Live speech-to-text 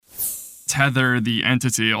Tether, the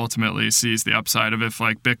entity, ultimately sees the upside of if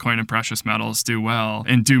like Bitcoin and precious metals do well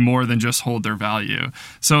and do more than just hold their value.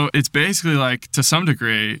 So it's basically like, to some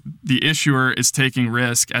degree, the issuer is taking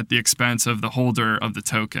risk at the expense of the holder of the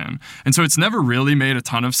token. And so it's never really made a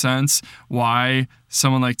ton of sense why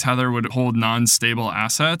someone like Tether would hold non-stable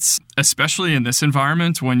assets, especially in this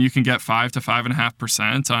environment when you can get 5 to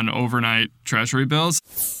 5.5% on overnight treasury bills.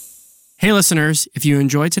 Hey listeners, if you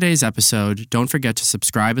enjoyed today's episode, don't forget to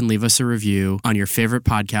subscribe and leave us a review on your favorite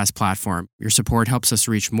podcast platform. Your support helps us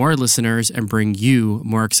reach more listeners and bring you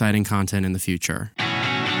more exciting content in the future.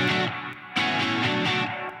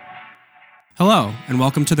 Hello, and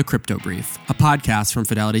welcome to the Crypto Brief, a podcast from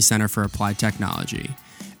Fidelity Center for Applied Technology.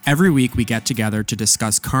 Every week, we get together to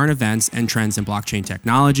discuss current events and trends in blockchain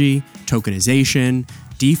technology, tokenization,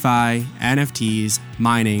 DeFi, NFTs,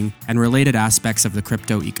 mining, and related aspects of the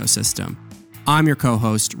crypto ecosystem. I'm your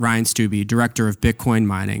co-host, Ryan Stubbe, Director of Bitcoin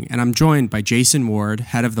Mining, and I'm joined by Jason Ward,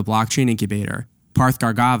 Head of the Blockchain Incubator, Parth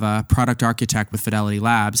Gargava, Product Architect with Fidelity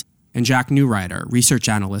Labs, and Jack Newrider, Research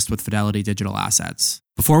Analyst with Fidelity Digital Assets.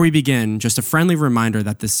 Before we begin, just a friendly reminder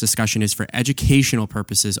that this discussion is for educational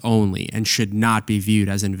purposes only and should not be viewed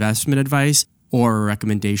as investment advice or a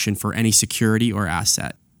recommendation for any security or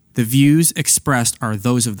asset. The views expressed are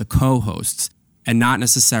those of the co-hosts and not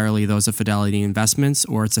necessarily those of Fidelity Investments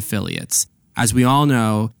or its affiliates. As we all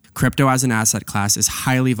know, crypto as an asset class is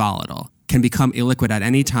highly volatile, can become illiquid at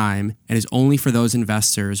any time, and is only for those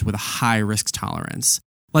investors with a high risk tolerance.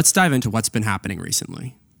 Let's dive into what's been happening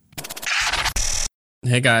recently.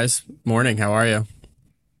 Hey guys, morning, how are you?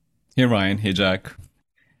 Hey Ryan, hey Jack.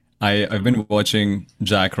 I've been watching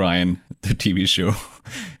Jack Ryan, the TV show,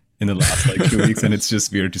 in the last 2 weeks, and it's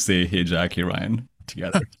just weird to say hey Jack, hey Ryan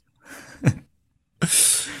together.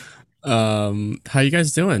 How you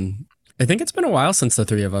guys doing? I think it's been a while since the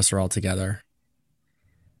three of us are all together.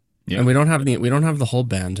 Yeah. And we don't have the whole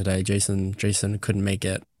band today. Jason couldn't make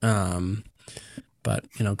it. But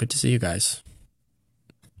good to see you guys.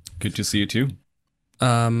 Good to see you too.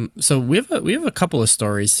 So we have a couple of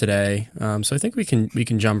stories today. So I think we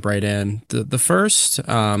can jump right in. The first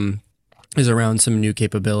is around some new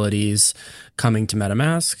capabilities coming to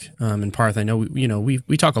MetaMask. And Parth, I know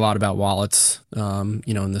we talk a lot about wallets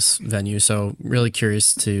in this venue. So really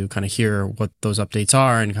curious to kind of hear what those updates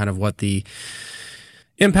are and kind of what the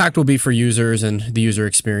impact will be for users and the user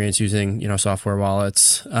experience using, software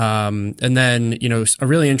wallets. And then, a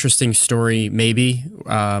really interesting story maybe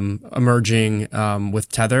emerging with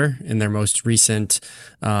Tether in their most recent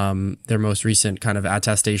kind of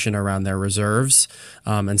attestation around their reserves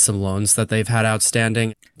and some loans that they've had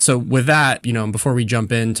outstanding. So with that, before we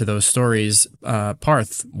jump into those stories,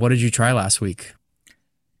 Parth, what did you try last week?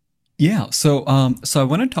 Yeah, so I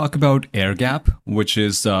want to talk about AirGap, which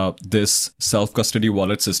is this self-custody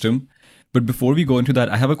wallet system. But before we go into that,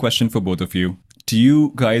 I have a question for both of you. Do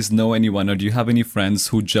you guys know anyone, or do you have any friends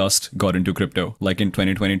who just got into crypto, like in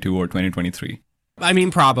 2022 or 2023? I mean,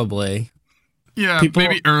 probably. Yeah,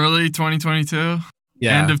 maybe early 2022,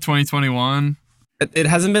 end of 2021. It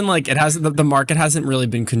hasn't been the market hasn't really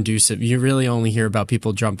been conducive. You really only hear about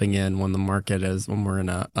people jumping in when when we're in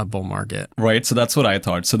a bull market. Right. So that's what I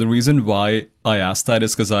thought. So the reason why I asked that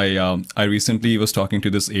is because I recently was talking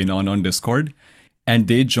to this Anon on Discord, and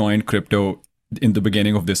they joined crypto in the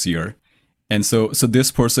beginning of this year. And so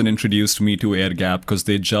this person introduced me to AirGap because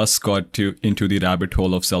they just got into the rabbit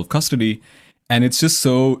hole of self-custody. And it's just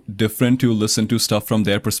so different to listen to stuff from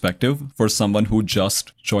their perspective for someone who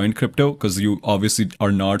just joined crypto, because you obviously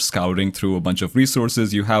are not scouring through a bunch of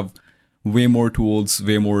resources. You have way more tools,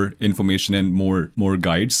 way more information, and more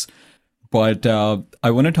guides. But I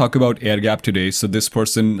want to talk about AirGap today. So this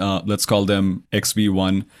person, let's call them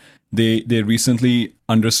XB1, they recently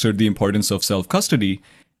understood the importance of self-custody.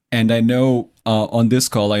 And I know on this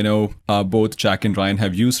call, both Jack and Ryan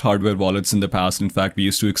have used hardware wallets in the past. In fact, we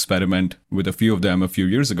used to experiment with a few of them a few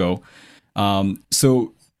years ago.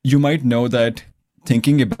 So you might know that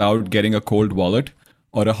thinking about getting a cold wallet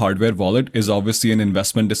or a hardware wallet is obviously an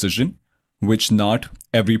investment decision, which not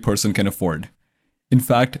every person can afford. In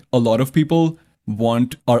fact, a lot of people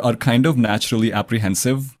are kind of naturally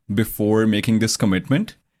apprehensive before making this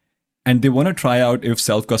commitment. And they want to try out if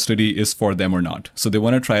self-custody is for them or not. So they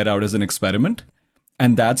want to try it out as an experiment.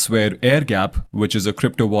 And that's where AirGap, which is a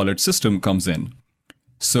crypto wallet system, comes in.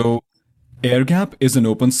 So AirGap is an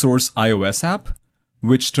open source iOS app,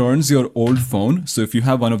 which turns your old phone. So if you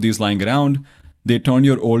have one of these lying around, they turn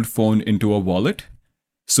your old phone into a wallet.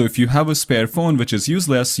 So if you have a spare phone, which is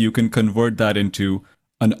useless, you can convert that into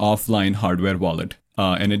an offline hardware wallet.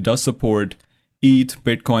 And it does support ETH,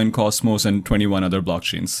 Bitcoin, Cosmos, and 21 other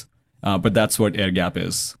blockchains. But that's what AirGap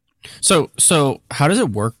is. So how does it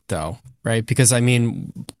work though? Right? Because I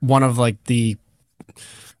mean, one of like the,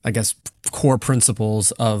 I guess, core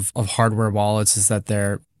principles of hardware wallets is that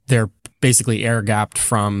they're basically air gapped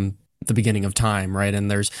from the beginning of time, right? And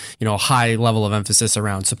there's, a high level of emphasis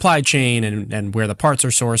around supply chain and where the parts are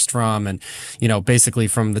sourced from, and basically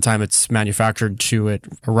from the time it's manufactured to it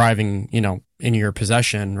arriving, in your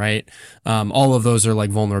possession, right? All of those are like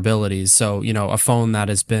vulnerabilities. So, a phone that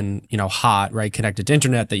has been, hot, right, connected to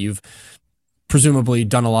internet that you've presumably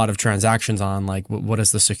done a lot of transactions on, like what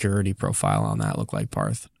does the security profile on that look like,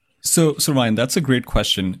 Parth? So Ryan, that's a great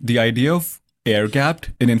question. The idea of air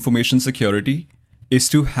gapped in information security is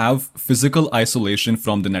to have physical isolation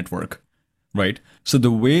from the network, right? So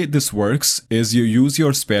the way this works is you use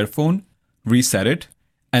your spare phone, reset it,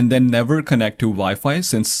 and then never connect to Wi-Fi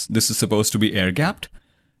since this is supposed to be air gapped.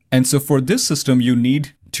 And so for this system, you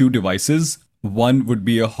need two devices. One would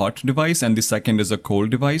be a hot device and the second is a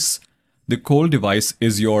cold device. The cold device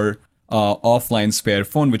is your offline spare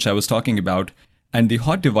phone, which I was talking about. And the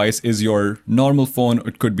hot device is your normal phone.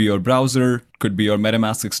 It could be your browser, could be your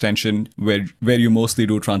MetaMask extension, where you mostly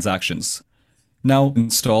do transactions. Now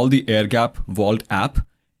install the AirGap Vault app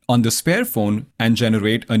on the spare phone and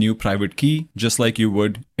generate a new private key, just like you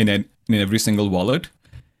would in every single wallet.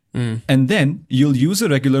 And then you'll use a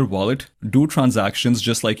regular wallet, do transactions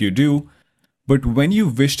just like you do. But when you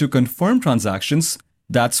wish to confirm transactions,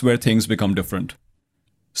 that's where things become different.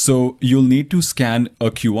 So you'll need to scan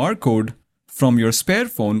a QR code from your spare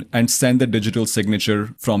phone and send the digital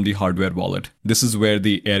signature from the hardware wallet. This is where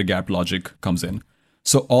the air gap logic comes in.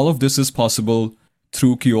 So all of this is possible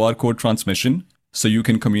through QR code transmission. So you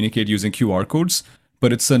can communicate using QR codes,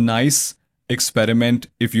 but it's a nice experiment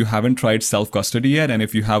if you haven't tried self-custody yet, and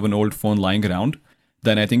if you have an old phone lying around,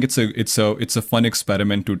 then I think it's a fun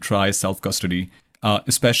experiment to try self-custody,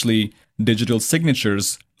 especially digital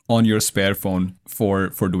signatures on your spare phone for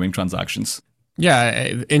doing transactions.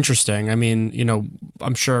 Yeah, interesting. I mean,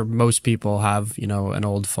 I'm sure most people have, an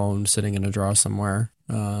old phone sitting in a drawer somewhere.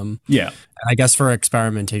 Yeah. I guess for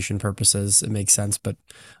experimentation purposes, it makes sense. But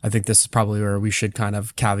I think this is probably where we should kind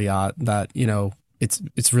of caveat that,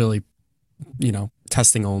 it's really,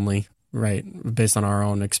 testing only, right? Based on our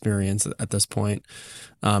own experience at this point.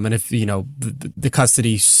 And if, the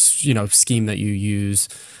custody, scheme that you use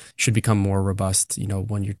should become more robust,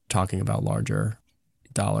 when you're talking about larger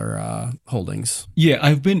dollar holdings. Yeah,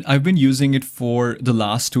 I've been using it for the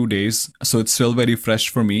last 2 days, so it's still very fresh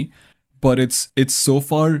for me, but it's so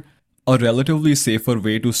far a relatively safer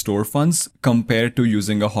way to store funds compared to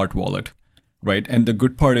using a hot wallet, right? And the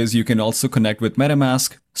good part is you can also connect with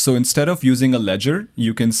MetaMask. So instead of using a ledger,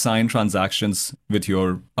 you can sign transactions with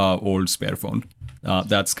your old spare phone.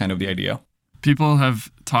 That's kind of the idea. People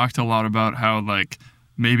have talked a lot about how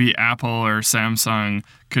maybe Apple or Samsung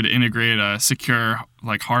could integrate a secure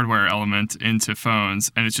hardware element into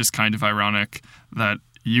phones. And it's just kind of ironic that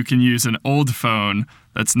you can use an old phone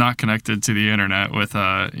that's not connected to the internet with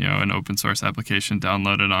an open source application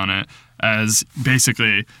downloaded on it as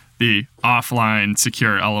basically the offline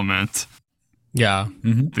secure element. Yeah.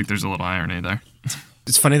 Mm-hmm. I think there's a little irony there.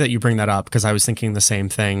 It's funny that you bring that up because I was thinking the same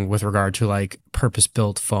thing with regard to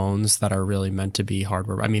purpose-built phones that are really meant to be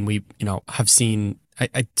hardware. I mean, we have seen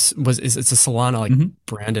it's a Solana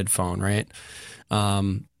branded phone, right?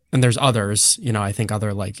 And there's others, I think other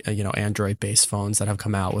Android-based phones that have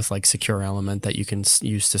come out with secure element that you can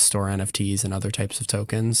use to store NFTs and other types of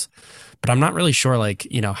tokens. But I'm not really sure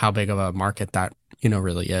how big of a market that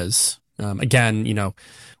really is. Again,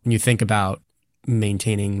 when you think about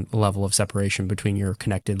maintaining a level of separation between your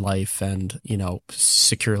connected life and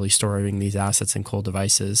securely storing these assets in cold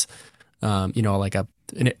devices, like a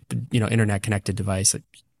internet connected device.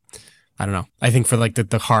 I don't know. I think for the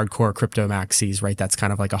hardcore crypto maxis, right? That's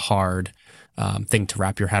kind of a hard thing to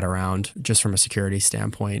wrap your head around just from a security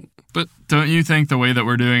standpoint. But don't you think the way that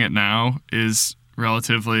we're doing it now is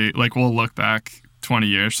relatively we'll look back 20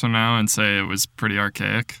 years from now and say it was pretty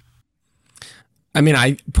archaic? I mean,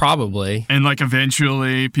 I probably. And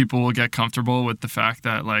eventually people will get comfortable with the fact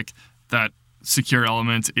that that secure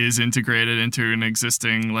element is integrated into an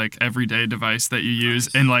existing everyday device that you use,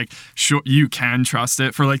 and sure, you can trust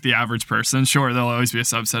it for the average person. Sure, there'll always be a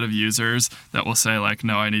subset of users that will say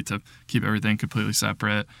no, I need to keep everything completely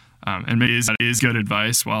separate, and maybe that is good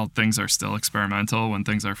advice while things are still experimental when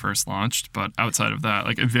things are first launched. But outside of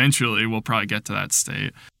that, eventually we'll probably get to that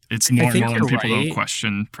state. It's normal when people don't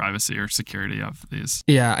question privacy or security of these.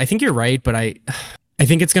 Yeah, I think you're right, but I I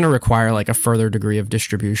think it's going to require like a further degree of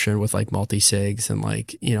distribution with like multi-sigs and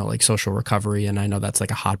like, like social recovery. And I know that's like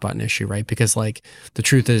a hot button issue, right? Because like the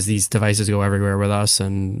truth is these devices go everywhere with us,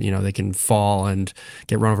 and, they can fall and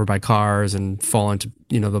get run over by cars and fall into,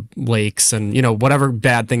 the lakes and, whatever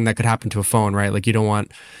bad thing that could happen to a phone, right? Like you don't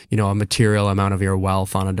want, a material amount of your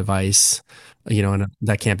wealth on a device, and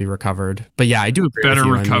that can't be recovered. But yeah, I do agree better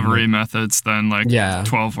with you. recovery methods than like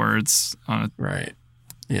 12 words on it. Right.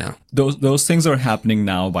 Yeah. Those things are happening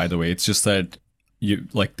now, by the way. It's just that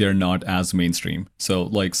they're not as mainstream. So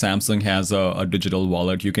like Samsung has a digital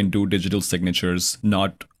wallet. You can do digital signatures,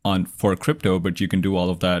 not on for crypto, but you can do all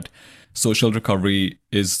of that. Social recovery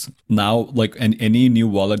is now like any new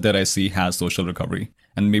wallet that I see has social recovery.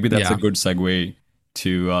 And maybe that's a good segue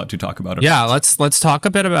to talk about it. Yeah, let's talk a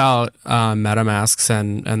bit about MetaMasks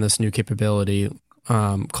and this new capability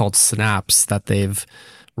called Snaps that they've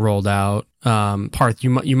rolled out. Parth,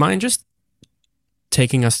 you mind just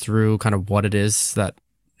taking us through kind of what it is that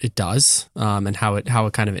it does, and how it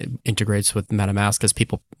kind of integrates with MetaMask as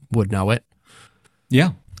people would know it?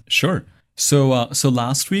 Yeah, sure. So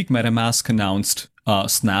last week MetaMask announced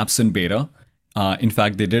Snaps in beta. In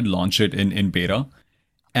fact, they did launch it in beta.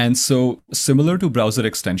 And so similar to browser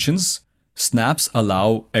extensions, Snaps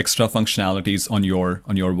allow extra functionalities on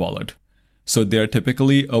your wallet. So they're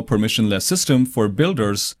typically a permissionless system for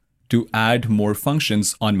builders to add more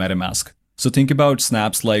functions on MetaMask. So think about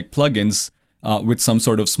Snaps like plugins with some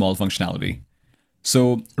sort of small functionality.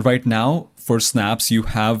 So right now for Snaps, you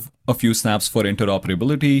have a few snaps for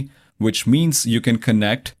interoperability, which means you can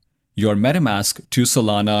connect your MetaMask to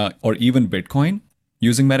Solana or even Bitcoin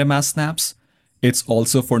using MetaMask Snaps. It's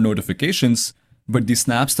also for notifications, but the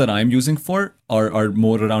snaps that I'm using for are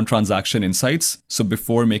more around transaction insights. So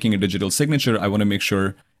before making a digital signature, I want to make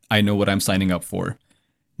sure I know what I'm signing up for.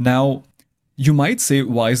 Now, you might say,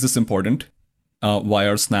 why is this important? Why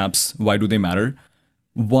are snaps? Why do they matter?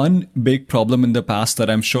 One big problem in the past that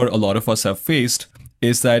I'm sure a lot of us have faced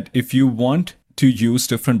is that if you want to use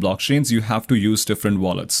different blockchains, you have to use different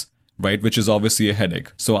wallets, right? Which is obviously a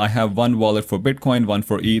headache. So I have one wallet for Bitcoin, one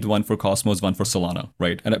for ETH, one for Cosmos, one for Solana,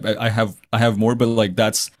 right? And I have more, but like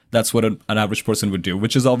that's what an average person would do,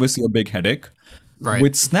 which is obviously a big headache. Right.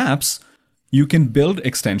 With Snaps, you can build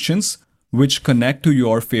extensions which connect to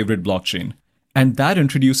your favorite blockchain. And that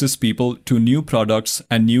introduces people to new products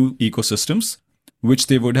and new ecosystems, which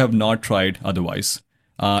they would have not tried otherwise.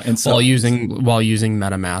 And so while using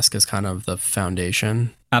MetaMask as kind of the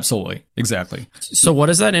foundation. Absolutely. Exactly. So what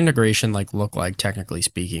does that integration look like, technically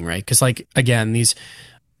speaking, right? Because again, these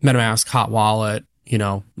MetaMask hot wallet,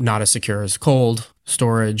 not as secure as cold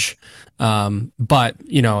storage. But,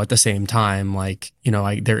 at the same time,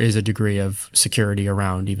 there is a degree of security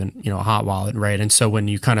around even, a hot wallet, right? And so when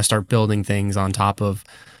you kind of start building things on top of,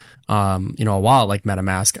 a wallet like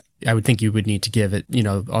MetaMask, I would think you would need to give it,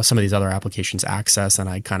 some of these other applications access. And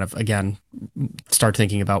I kind of, again, start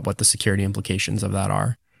thinking about what the security implications of that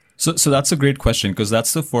are. So that's a great question, because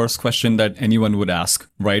that's the first question that anyone would ask,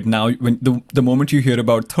 right? Now, when the moment you hear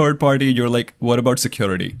about third party, you're like, what about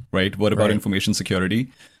security, right? What about information security?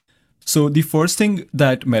 So the first thing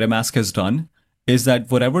that MetaMask has done is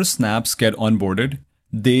that whatever snaps get onboarded,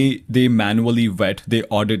 they manually vet, they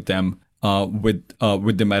audit them with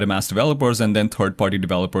the MetaMask developers and then third party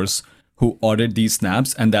developers who audit these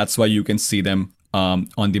snaps, and that's why you can see them on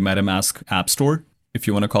the MetaMask App Store, if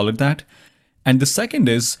you want to call it that. And the second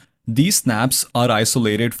is, these snaps are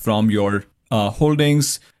isolated from your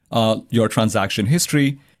holdings, your transaction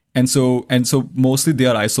history. And so mostly they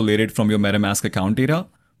are isolated from your MetaMask account data,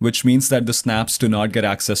 which means that the snaps do not get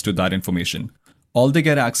access to that information. All they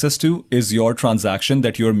get access to is your transaction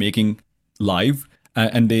that you're making live.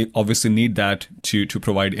 And they obviously need that to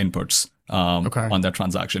provide inputs on that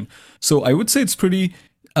transaction. So I would say it's pretty,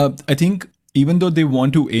 I think even though they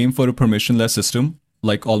want to aim for a permissionless system,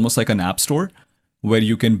 almost like an app store, where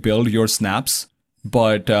you can build your snaps.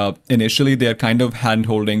 But initially, they're kind of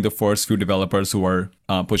hand-holding the first few developers who are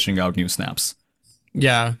pushing out new snaps.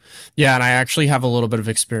 Yeah. And I actually have a little bit of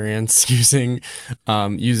experience using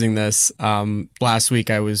this. Last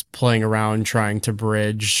week, I was playing around trying to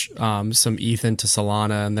bridge some ETH into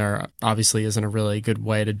Solana, and there obviously isn't a really good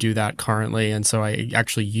way to do that currently. And so I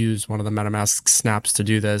actually used one of the MetaMask snaps to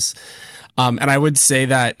do this. And I would say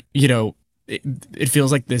that, it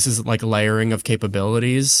feels like this is like layering of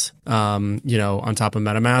capabilities, on top of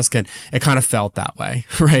MetaMask, and it kind of felt that way,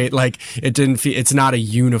 right? Like it didn't feel, it's not a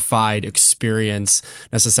unified experience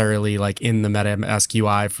necessarily like in the MetaMask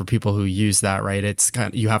UI for people who use that, right? It's kind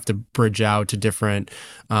of, you have to bridge out to different,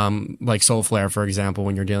 like Soulflare, for example,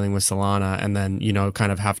 when you're dealing with Solana, and then,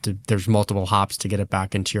 kind of have to, there's multiple hops to get it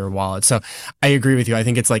back into your wallet. So I agree with you. I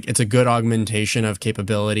think it's a good augmentation of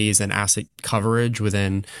capabilities and asset coverage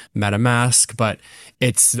within MetaMask, but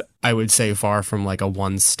it's, I would say, far from like a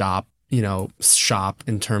one-stop, shop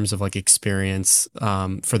in terms of like experience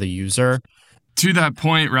for the user. To that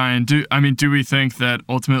point, Ryan, do we think that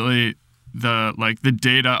ultimately the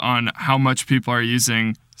data on how much people are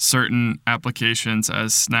using certain applications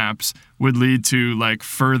as snaps would lead to like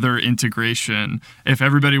further integration? If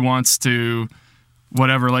everybody wants to,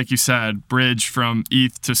 whatever, like you said, bridge from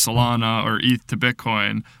ETH to Solana or ETH to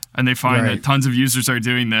Bitcoin, and they find that tons of users are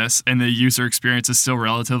doing this, and the user experience is still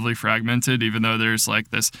relatively fragmented, even though there's like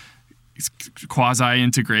this quasi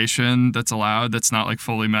integration that's allowed, that's not like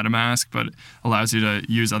fully MetaMask, but allows you to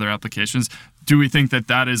use other applications. Do we think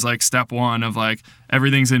that is like step one of like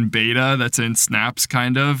everything's in beta, that's in snaps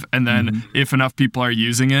kind of, and then if enough people are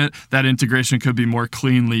using it, that integration could be more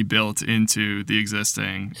cleanly built into the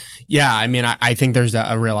existing? Yeah, I think there's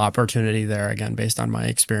a real opportunity there, again, based on my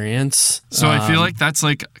experience. So I feel like that's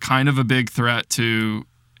like kind of a big threat to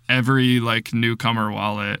every like newcomer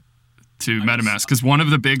wallet to MetaMask, because one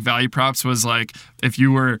of the big value props was like, if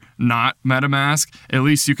you were not MetaMask, at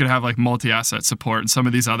least you could have like multi-asset support and some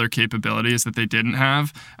of these other capabilities that they didn't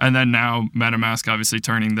have. And then now MetaMask, obviously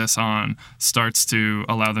turning this on, starts to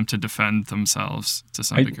allow them to defend themselves to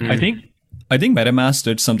some degree. I think MetaMask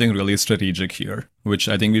did something really strategic here, which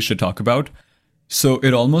I think we should talk about. So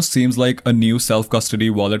it almost seems like a new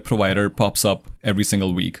self-custody wallet provider pops up every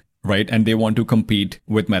single week, right? And they want to compete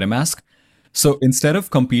with MetaMask. So instead of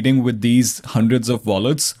competing with these hundreds of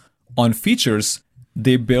wallets on features,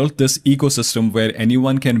 they built this ecosystem where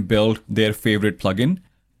anyone can build their favorite plugin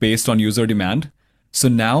based on user demand. So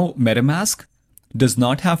now MetaMask does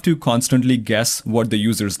not have to constantly guess what the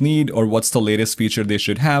users need or what's the latest feature they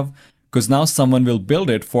should have, because now someone will build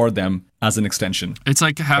it for them as an extension. It's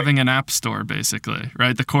like having an app store, basically,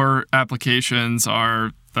 right? The core applications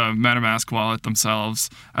are the MetaMask wallet themselves,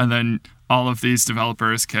 and then all of these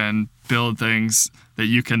developers can build things that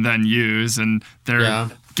you can then use, and they're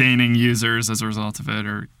gaining users as a result of it,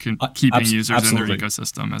 or keeping users in their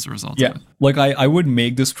ecosystem as a result of it. Like I would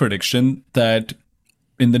make this prediction that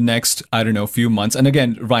in the next, few months, and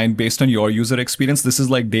again, Ryan, based on your user experience, this is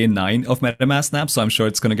like day 9 of MetaMask snaps, so I'm sure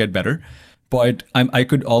it's going to get better. But I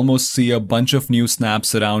could almost see a bunch of new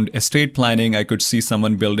snaps around estate planning. I could see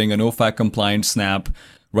someone building an OFAC compliant snap,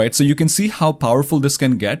 right? So you can see how powerful this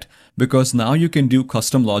can get, because now you can do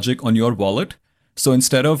custom logic on your wallet. So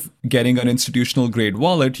instead of getting an institutional grade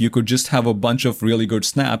wallet, you could just have a bunch of really good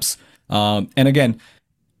snaps. And again,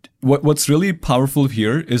 what's really powerful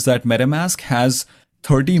here is that MetaMask has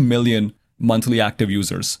 30 million monthly active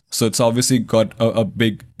users. So it's obviously got a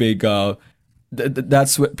big,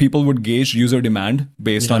 that's what people would gauge user demand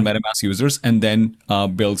based on MetaMask users and then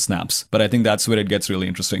build snaps. But I think that's where it gets really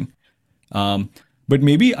interesting. But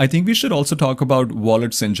maybe I think we should also talk about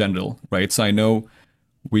wallets in general, right? So I know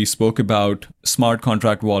we spoke about smart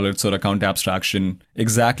contract wallets or account abstraction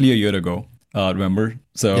exactly a year ago, remember?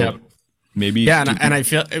 So maybe... Yeah, and I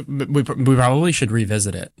feel we probably should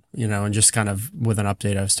revisit it, and just kind of with an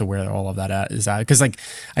update as to where all of that is at. Because like,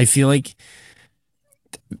 I feel like...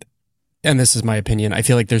 And this is my opinion, I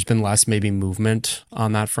feel like there's been less maybe movement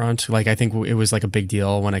on that front. Like I think it was like a big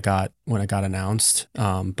deal when it got announced.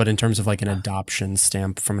 But in terms of like an adoption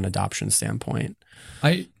standpoint,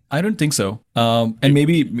 I don't think so. And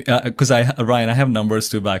maybe because Ryan, I have numbers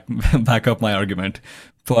to back up my argument.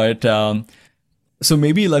 But so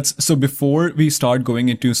maybe so before we start going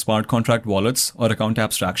into smart contract wallets or account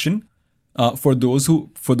abstraction, for those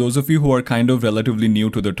of you who are kind of relatively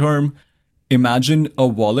new to the term, imagine a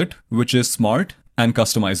wallet which is smart and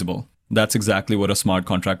customizable. That's exactly what a smart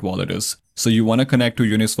contract wallet is. So you want to connect to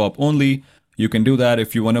Uniswap only, you can do that.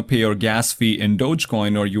 If you want to pay your gas fee in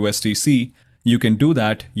Dogecoin or USDC, you can do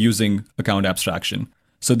that using account abstraction.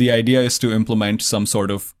 So the idea is to implement some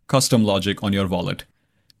sort of custom logic on your wallet.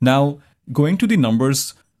 Now, going to the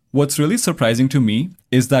numbers, what's really surprising to me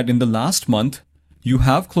is that in the last month, you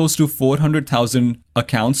have close to 400,000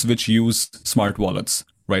 accounts which use smart wallets.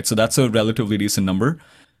 Right, so that's a relatively decent number.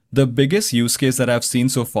 The biggest use case that I've seen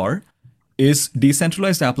so far is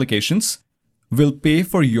decentralized applications will pay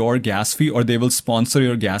for your gas fee, or they will sponsor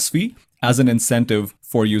your gas fee as an incentive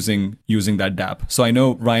for using that dApp. So I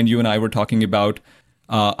know, Ryan, you and I were talking about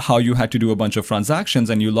how you had to do a bunch of transactions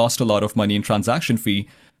and you lost a lot of money in transaction fee,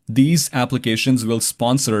 these applications will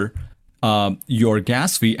sponsor your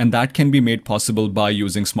gas fee, and that can be made possible by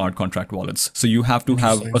using smart contract wallets. So you have to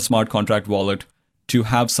have a smart contract wallet to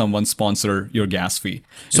have someone sponsor your gas fee.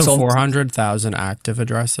 So 400,000 active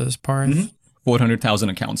addresses, Parth? 400,000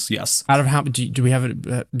 accounts, yes. Out of how do we have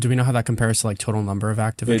it? Do we know how that compares to like total number of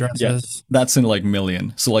active addresses? Yes, that's in like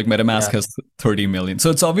million. So like MetaMask has 30 million.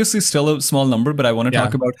 So it's obviously still a small number, but I want to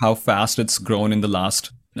talk about how fast it's grown in the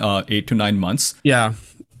last 8 to 9 months. Yeah.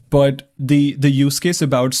 But the use case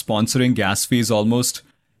about sponsoring gas fee is almost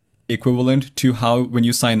equivalent to how when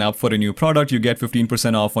you sign up for a new product, you get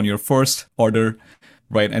 15% off on your first order,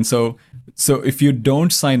 right? And so if you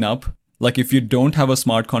don't sign up, like if you don't have a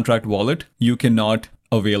smart contract wallet, you cannot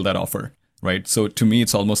avail that offer, right? So to me,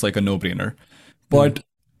 it's almost like a no-brainer. But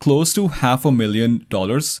close to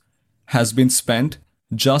 $500,000 has been spent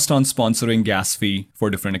just on sponsoring gas fee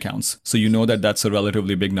for different accounts. So you know that that's a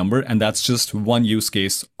relatively big number, and that's just one use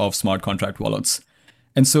case of smart contract wallets.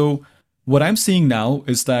 And so what I'm seeing now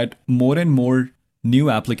is that more and more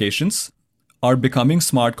new applications are becoming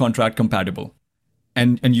smart contract compatible.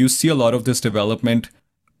 And you see a lot of this development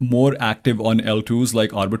more active on L2s like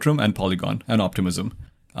Arbitrum and Polygon and Optimism.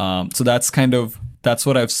 So that's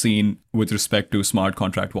what I've seen with respect to smart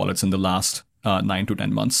contract wallets in the last 9 to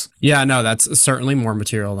 10 months. Yeah, no, that's certainly more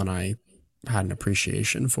material than I had an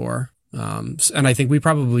appreciation for. And I think we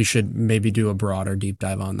probably should maybe do a broader deep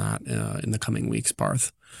dive on that in the coming weeks,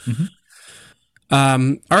 Parth.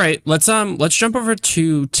 All right, let's jump over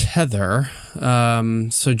to Tether.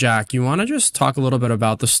 So Jack, you want to just talk a little bit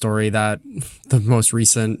about the story that the most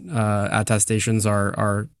recent attestations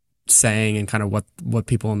are saying, and kind of what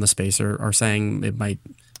people in the space are saying it might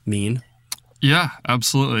mean? Yeah,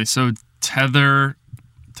 absolutely. So Tether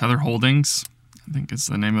Holdings, I think is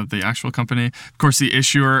the name of the actual company. Of course, the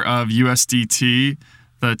issuer of USDT,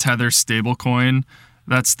 the Tether stablecoin.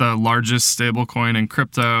 That's the largest stablecoin in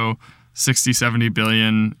crypto, 70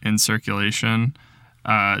 billion in circulation.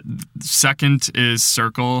 Second is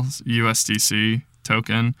Circle, USDC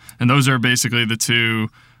token. And those are basically the two,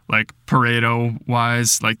 like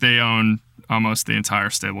Pareto-wise, like they own almost the entire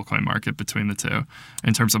stablecoin market between the two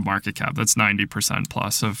in terms of market cap. That's 90%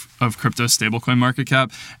 plus of crypto stablecoin market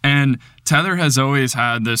cap. And Tether has always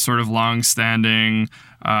had this sort of long-standing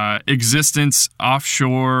existence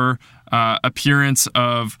offshore appearance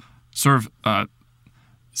of sort of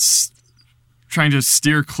trying to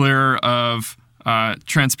steer clear of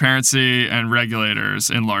transparency and regulators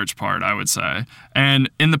in large part, I would say. And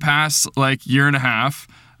in the past, like year and a half,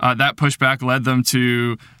 that pushback led them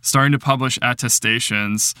to starting to publish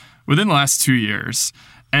attestations within the last 2 years.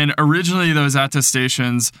 And originally, those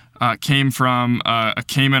attestations came from a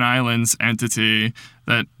Cayman Islands entity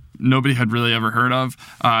that nobody had really ever heard of.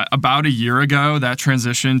 About a year ago, that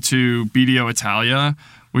transitioned to BDO Italia,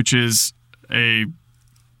 which is a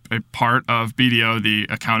part of BDO, the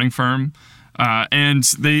accounting firm. And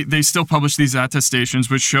they still publish these attestations,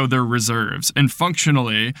 which show their reserves. And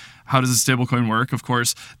functionally, how does a stablecoin work? Of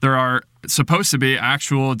course, there are supposed to be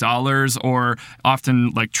actual dollars or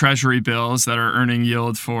often like treasury bills that are earning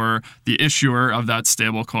yield for the issuer of that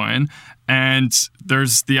stablecoin. And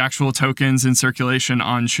there's the actual tokens in circulation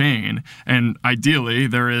on chain. And ideally,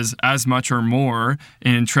 there is as much or more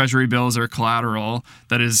in treasury bills or collateral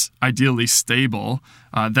that is ideally stable,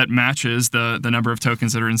 that matches the number of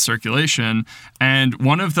tokens that are in circulation. And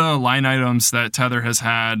one of the line items that Tether has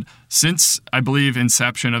had since, I believe,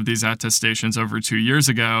 inception of these attestations over 2 years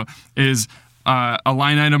ago is a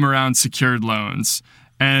line item around secured loans.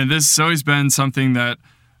 And this has always been something that,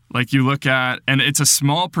 like, you look at, and it's a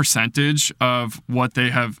small percentage of what they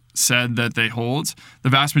have said that they hold. The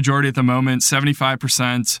vast majority at the moment,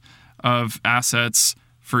 75% of assets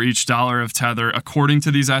for each dollar of Tether, according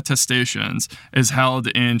to these attestations, is held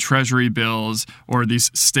in treasury bills or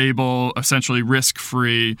these stable, essentially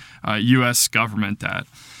risk-free U.S. government debt.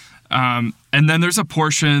 And then there's a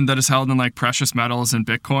portion that is held in like precious metals and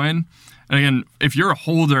Bitcoin. And again, if you're a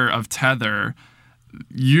holder of Tether,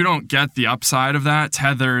 you don't get the upside of that.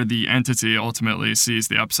 Tether, the entity, ultimately sees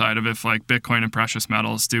the upside of if like Bitcoin and precious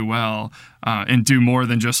metals do well and do more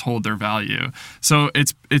than just hold their value. So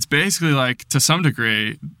it's basically like, to some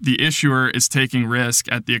degree, the issuer is taking risk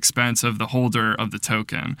at the expense of the holder of the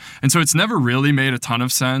token. And so it's never really made a ton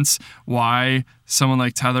of sense why someone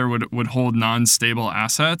like Tether would hold non-stable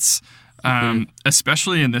assets.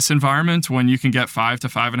 Especially in this environment when you can get 5 to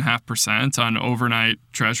 5.5% on overnight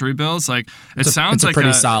treasury bills. Like it sounds like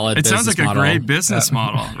pretty solid. It sounds like a model. great business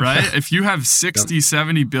model, right? If you have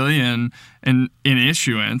 70 billion in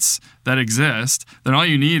issuance, that exist, then all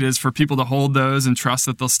you need is for people to hold those and trust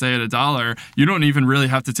that they'll stay at $1. You don't even really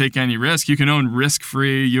have to take any risk. You can own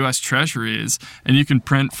risk-free U.S. Treasuries, and you can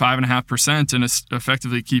print 5.5% and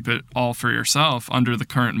effectively keep it all for yourself under the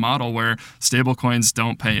current model where stablecoins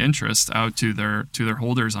don't pay interest out to their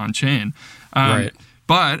holders on chain. Right.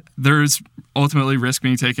 But there's ultimately risk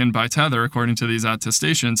being taken by Tether, according to these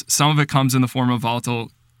attestations. Some of it comes in the form of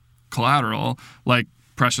volatile collateral, like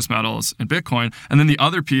precious metals and Bitcoin. And then the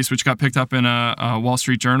other piece, which got picked up in a Wall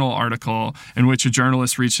Street Journal article in which a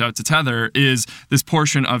journalist reached out to Tether, is this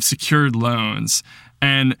portion of secured loans.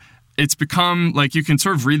 And it's become like you can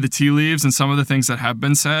sort of read the tea leaves and some of the things that have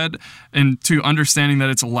been said, and to understanding that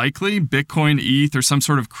it's likely Bitcoin, ETH, or some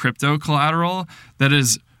sort of crypto collateral that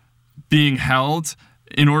is being held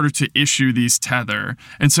in order to issue these Tether.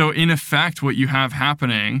 And so in effect, what you have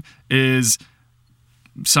happening is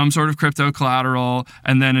some sort of crypto collateral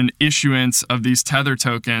and then an issuance of these Tether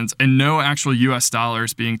tokens and no actual US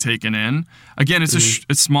dollars being taken in. Again, it's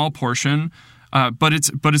a small portion, but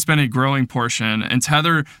it's been a growing portion. And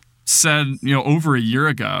Tether said, over a year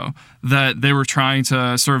ago that they were trying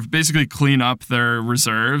to sort of basically clean up their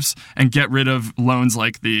reserves and get rid of loans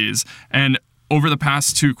like these. And over the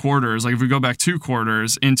past 2 quarters, like if we go back 2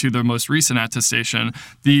 quarters into the most recent attestation,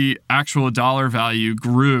 the actual dollar value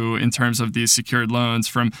grew in terms of these secured loans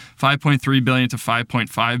from 5.3 billion to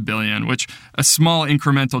 5.5 billion, which a small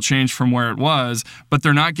incremental change from where it was, but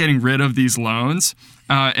they're not getting rid of these loans.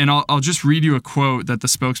 And I'll just read you a quote that the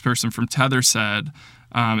spokesperson from Tether said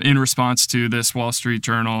in response to this Wall Street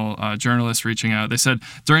Journal journalist reaching out. They said,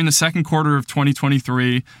 during the second quarter of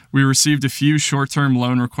 2023, we received a few short-term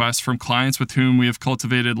loan requests from clients with whom we have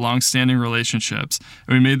cultivated long-standing relationships,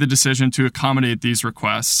 and we made the decision to accommodate these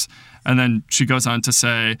requests. And then she goes on to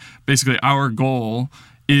say, basically, our goal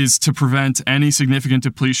is to prevent any significant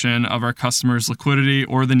depletion of our customers' liquidity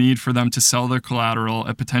or the need for them to sell their collateral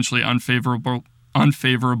at potentially unfavorable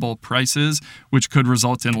prices, which could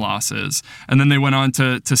result in losses. And then they went on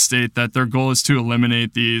to state that their goal is to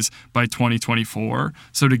eliminate these by 2024,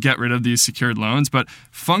 so to get rid of these secured loans. But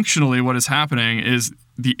functionally, what is happening is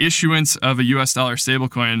the issuance of a US dollar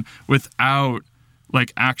stablecoin without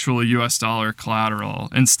like actual US dollar collateral.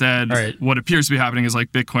 Instead, What appears to be happening is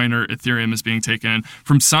like Bitcoin or Ethereum is being taken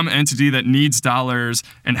from some entity that needs dollars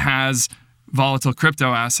and has volatile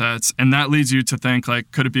crypto assets, and that leads you to think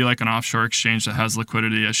like, could it be like an offshore exchange that has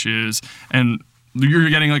liquidity issues? And you're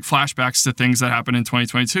getting like flashbacks to things that happened in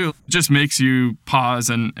 2022. It just makes you pause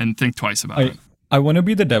and think twice about it. I want to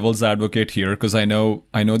be the devil's advocate here because I know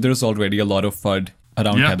there's already a lot of FUD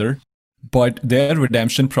around Tether, but their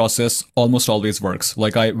redemption process almost always works.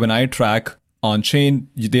 Like when I track on chain,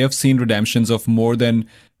 they have seen redemptions of more than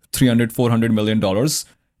 $300-400 million,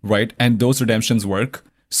 right? And those redemptions work.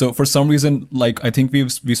 So for some reason, like I think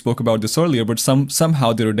we spoke about this earlier, but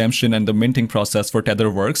somehow the redemption and the minting process for Tether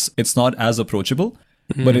works. It's not as approachable,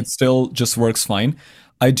 but it still just works fine.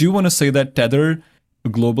 I do want to say that Tether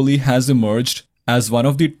globally has emerged as one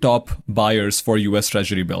of the top buyers for US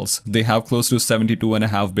Treasury bills. They have close to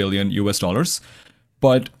 $72.5 billion US dollars.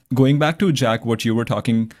 But going back to Jack, what you were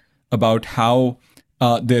talking about, how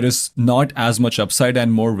there is not as much upside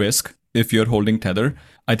and more risk if you're holding Tether.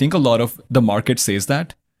 I think a lot of the market says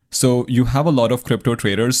that. So you have a lot of crypto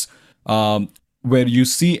traders where you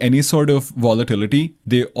see any sort of volatility,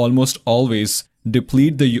 they almost always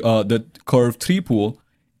deplete the Curve 3 pool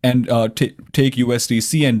and take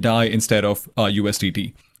USDC and DAI instead of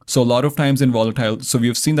USDT. So a lot of times in volatile, so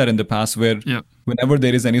we've seen that in the past where whenever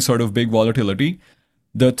there is any sort of big volatility,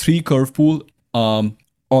 the 3 Curve pool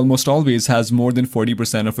almost always has more than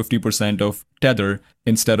 40% or 50% of Tether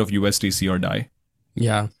instead of USDC or DAI.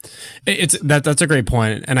 Yeah, that's a great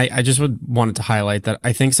point. And I just wanted to highlight that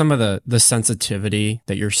I think some of the sensitivity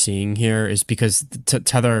that you're seeing here is because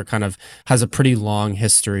Tether kind of has a pretty long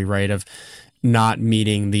history, right, of not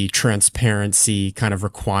meeting the transparency kind of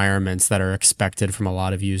requirements that are expected from a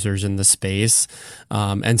lot of users in the space.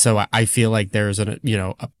 And so I feel like there's a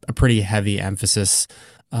pretty heavy emphasis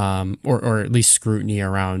or at least scrutiny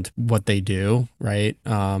around what they do, right?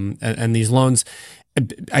 And these loans,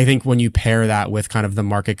 I think when you pair that with kind of the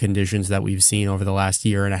market conditions that we've seen over the last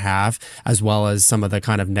year and a half, as well as some of the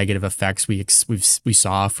kind of negative effects we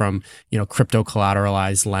saw from crypto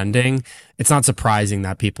collateralized lending, it's not surprising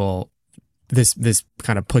that this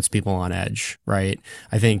kind of puts people on edge, right?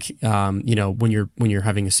 I think when you're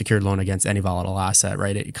having a secured loan against any volatile asset,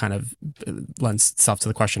 right, it kind of lends itself to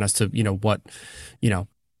the question as to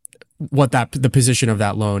what the position of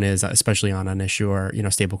that loan is, especially on an issuer,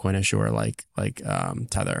 stablecoin issuer like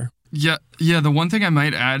Tether. Yeah. The one thing I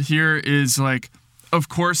might add here is like, of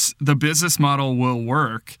course, the business model will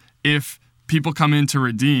work if people come in to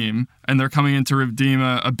redeem and they're coming in to redeem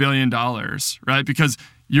 $1 billion, right? Because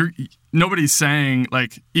nobody's saying,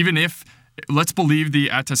 like, even if, let's believe the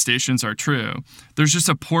attestations are true, there's just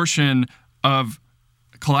a portion of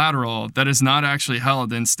collateral that is not actually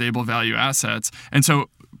held in stable value assets. And so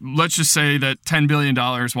let's just say that $10 billion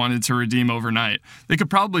wanted to redeem overnight. They could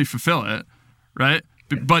probably fulfill it, right?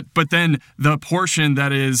 But then the portion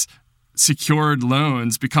that is secured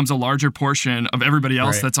loans becomes a larger portion of everybody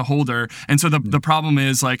else that's a holder. And so the problem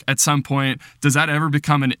is, like, at some point, does that ever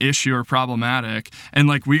become an issue or problematic? And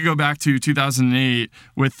like, we go back to 2008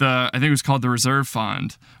 with I think it was called the Reserve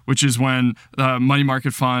Fund, which is when the money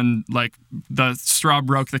market fund, like, the straw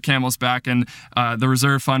broke the camel's back, and the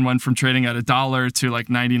Reserve Fund went from trading at $1 to like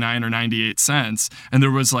 99 or 98 cents. And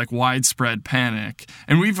there was like widespread panic.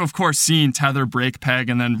 And we've of course seen Tether break peg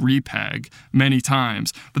and then repeg many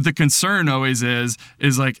times. But the concern always is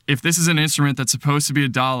like, if this is an instrument that's supposed to be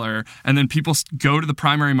 $1 and then people go to the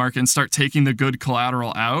primary market and start taking the good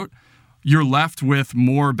collateral out, you're left with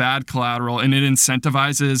more bad collateral, and it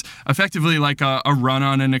incentivizes effectively like a run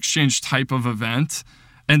on an exchange type of event.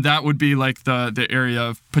 And that would be like the area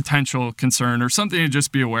of potential concern or something to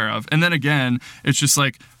just be aware of. And then again, it's just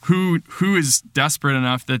like, who is desperate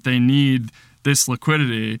enough that they need this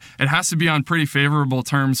liquidity? It has to be on pretty favorable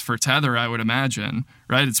terms for Tether, I would imagine,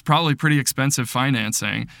 right? It's probably pretty expensive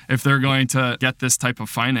financing if they're going to get this type of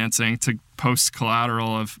financing to post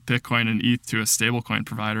collateral of Bitcoin and ETH to a stablecoin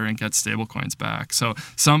provider and get stablecoins back. So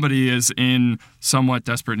somebody is in somewhat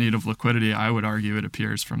desperate need of liquidity, I would argue, it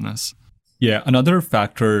appears from this. Yeah, another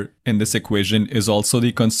factor in this equation is also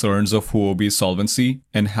the concerns of Huobi's solvency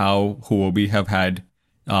and how Huobi have had,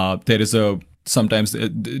 sometimes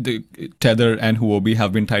the Tether and Huobi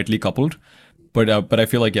have been tightly coupled, but I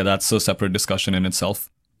feel like, yeah, that's a separate discussion in itself.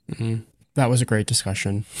 Mm-hmm. That was a great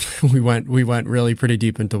discussion. We went really pretty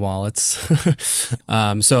deep into wallets.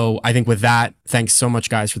 So I think with that, thanks so much,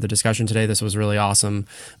 guys, for the discussion today. This was really awesome.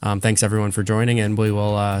 Thanks everyone for joining, and we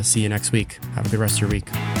will see you next week. Have a good rest of your week.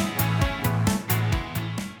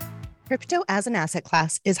 Crypto as an asset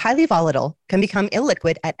class is highly volatile, can become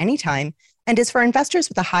illiquid at any time, and is for investors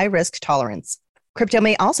with a high risk tolerance. Crypto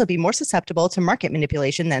may also be more susceptible to market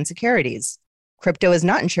manipulation than securities. Crypto is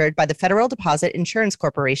not insured by the Federal Deposit Insurance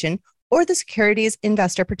Corporation or the Securities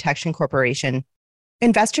Investor Protection Corporation.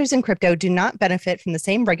 Investors in crypto do not benefit from the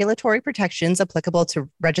same regulatory protections applicable to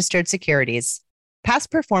registered securities.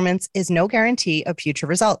 Past performance is no guarantee of future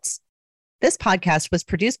results. This podcast was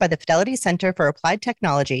produced by the Fidelity Center for Applied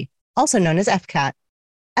Technology, also known as FCAT.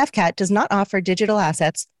 FCAT does not offer digital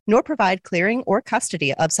assets nor provide clearing or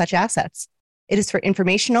custody of such assets. It is for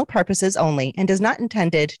informational purposes only and is not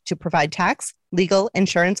intended to provide tax, legal,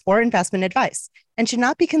 insurance, or investment advice, and should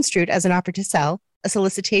not be construed as an offer to sell, a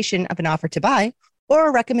solicitation of an offer to buy, or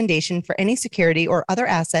a recommendation for any security or other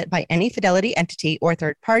asset by any Fidelity entity or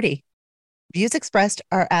third party. Views expressed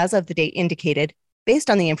are as of the date indicated, based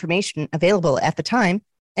on the information available at the time,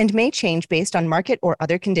 and may change based on market or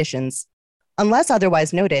other conditions. Unless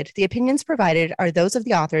otherwise noted, the opinions provided are those of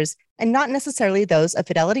the authors and not necessarily those of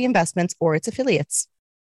Fidelity Investments or its affiliates.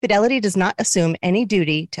 Fidelity does not assume any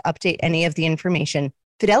duty to update any of the information.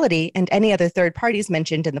 Fidelity and any other third parties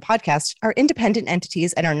mentioned in the podcast are independent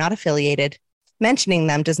entities and are not affiliated. Mentioning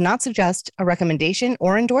them does not suggest a recommendation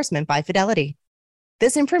or endorsement by Fidelity.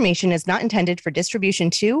 This information is not intended for distribution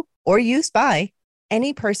to or use by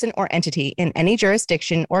any person or entity in any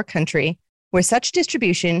jurisdiction or country where such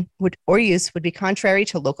distribution or use would be contrary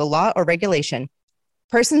to local law or regulation.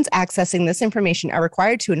 Persons accessing this information are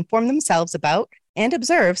required to inform themselves about and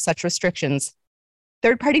observe such restrictions.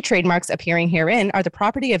 Third-party trademarks appearing herein are the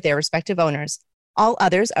property of their respective owners. All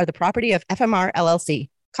others are the property of FMR LLC.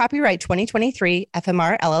 Copyright 2023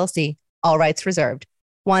 FMR LLC. All rights reserved.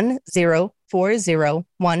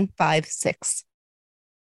 1040156.